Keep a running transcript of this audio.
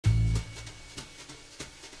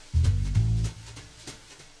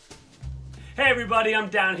Hey everybody, I'm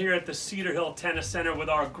down here at the Cedar Hill Tennis Center with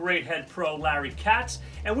our great head pro Larry Katz,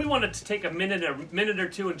 and we wanted to take a minute or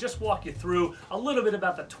two and just walk you through a little bit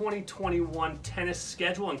about the 2021 tennis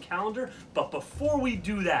schedule and calendar. But before we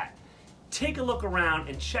do that, take a look around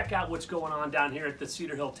and check out what's going on down here at the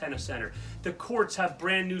Cedar Hill Tennis Center. The courts have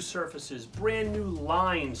brand new surfaces, brand new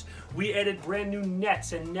lines. We added brand new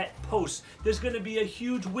nets and net posts. There's going to be a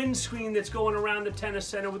huge windscreen that's going around the tennis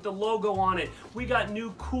center with the logo on it. We got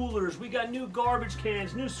new coolers, we got new garbage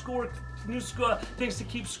cans, new things to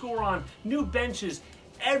keep score on, new benches.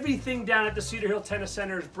 Everything down at the Cedar Hill Tennis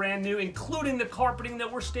Center is brand new, including the carpeting that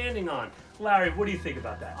we're standing on. Larry, what do you think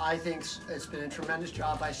about that? I think it's been a tremendous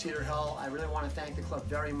job by Cedar Hill. I really want to thank the club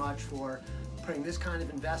very much for putting this kind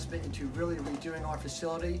of investment into really redoing our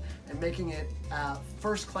facility and making it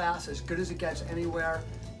first class, as good as it gets anywhere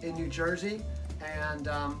in New Jersey. And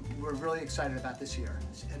we're really excited about this year.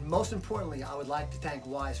 And most importantly, I would like to thank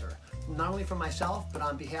Weiser, not only for myself, but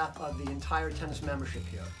on behalf of the entire tennis membership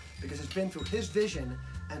here, because it's been through his vision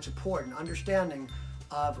and support and understanding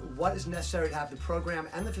of what is necessary to have the program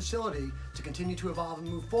and the facility to continue to evolve and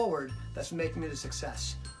move forward that's making it a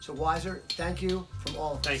success. So Weiser, thank you from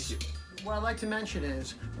all of us. Thank you. What I'd like to mention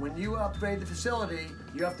is, when you upgrade the facility,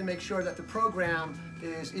 you have to make sure that the program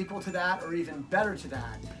is equal to that or even better to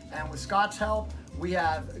that. And with Scott's help, we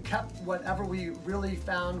have kept whatever we really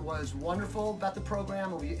found was wonderful about the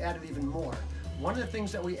program, and we added even more. One of the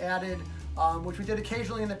things that we added, which we did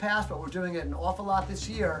occasionally in the past, but we're doing it an awful lot this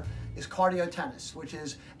year, is cardio tennis, which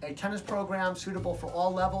is a tennis program suitable for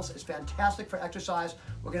all levels. It's fantastic for exercise.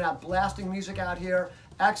 We're gonna have blasting music out here,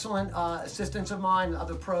 excellent assistants of mine and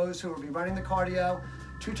other pros who will be running the cardio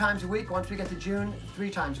 2 times a week. Once we get to June, 3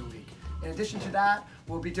 times a week. In addition to that,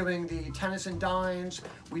 we'll be doing the tennis and dines.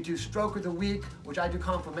 We do stroke of the week, which I do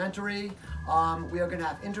complimentary. We are gonna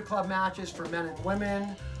have interclub matches for men and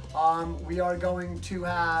women. We are going to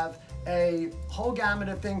have a whole gamut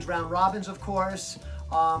of things, round robins of course,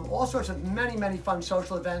 all sorts of many fun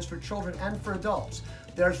social events for children and for adults.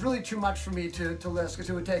 There's really too much for me to list because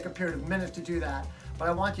it would take a period of minutes to do that. But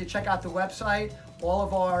I want you to check out the website, all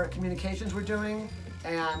of our communications we're doing,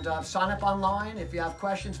 and sign up online. If you have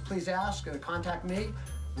questions, please ask or contact me.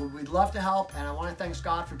 We'd love to help, and I want to thank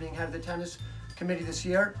Scott for being head of the tennis committee this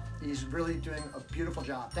year. He's really doing a beautiful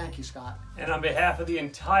job. Thank you, Scott. And on behalf of the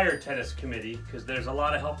entire tennis committee, because there's a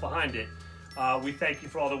lot of help behind it, we thank you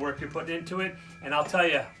for all the work you're putting into it. And I'll tell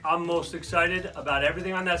you, I'm most excited about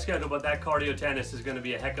everything on that schedule, but that cardio tennis is going to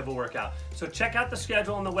be a heck of a workout. So check out the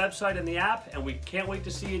schedule on the website and the app, and we can't wait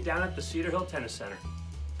to see you down at the Cedar Hill Tennis Center.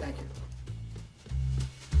 Thank you.